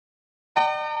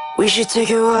We should take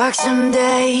a walk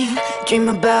someday, dream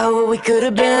about what we could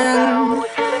have been.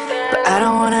 But I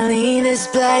don't wanna leave this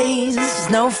place,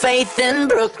 there's no faith in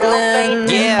Brooklyn.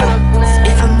 Yeah.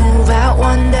 If I move out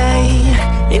one day,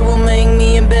 it will make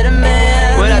me a better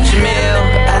man. What up, Jhameel?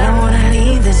 But I don't wanna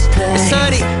leave this place, It's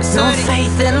Hoodie, it's no Hoodie.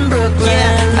 faith in Brooklyn.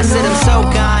 Yeah, I said I'm so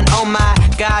gone, oh my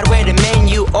God, where the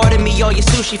menu? Order me all your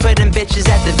sushi for them bitches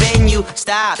at the venue.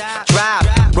 Stop, drop,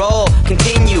 roll,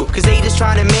 continue, cause they just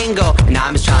trying to mingle, and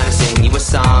I'm just trying to sing you a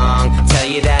song. Tell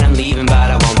you that I'm leaving, but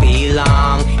I won't be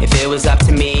long. If it was up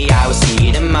to me, I would see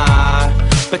you tomorrow.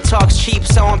 But talk's cheap,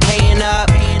 so I'm paying up.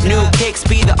 New kicks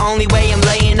be the only way I'm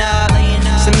laying up.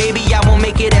 So maybe I won't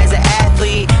make it as an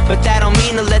athlete, but that don't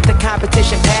mean to let the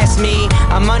competition pass me.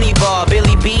 I'm Moneyball,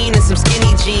 Billy Bean, and some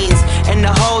skinny jeans, and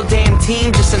the whole damn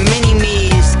team just some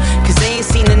mini-me's. Cause they ain't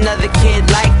seen another kid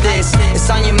like this. It's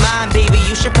on your mind, baby,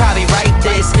 you should probably write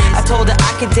this. I told her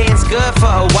I could dance good for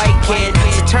a white kid,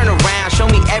 so turn around, show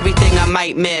me everything I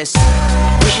might miss.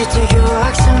 We should take a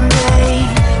walk someday,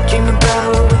 dream about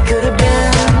what we could have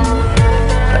been.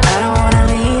 But I don't wanna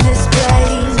leave this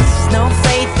place, there's no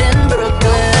faith in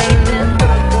Brooklyn.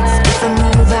 If I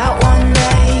move out one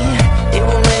day, it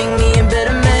will make me a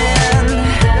better man.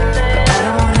 But I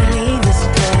don't wanna leave this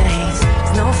place,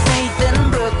 there's no faith in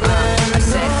Brooklyn. I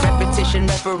said repetition,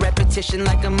 rep for repetition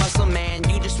like a muscle man.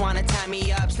 You just wanna tie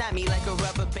me up, snap me like a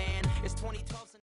rubber band. It's 2012.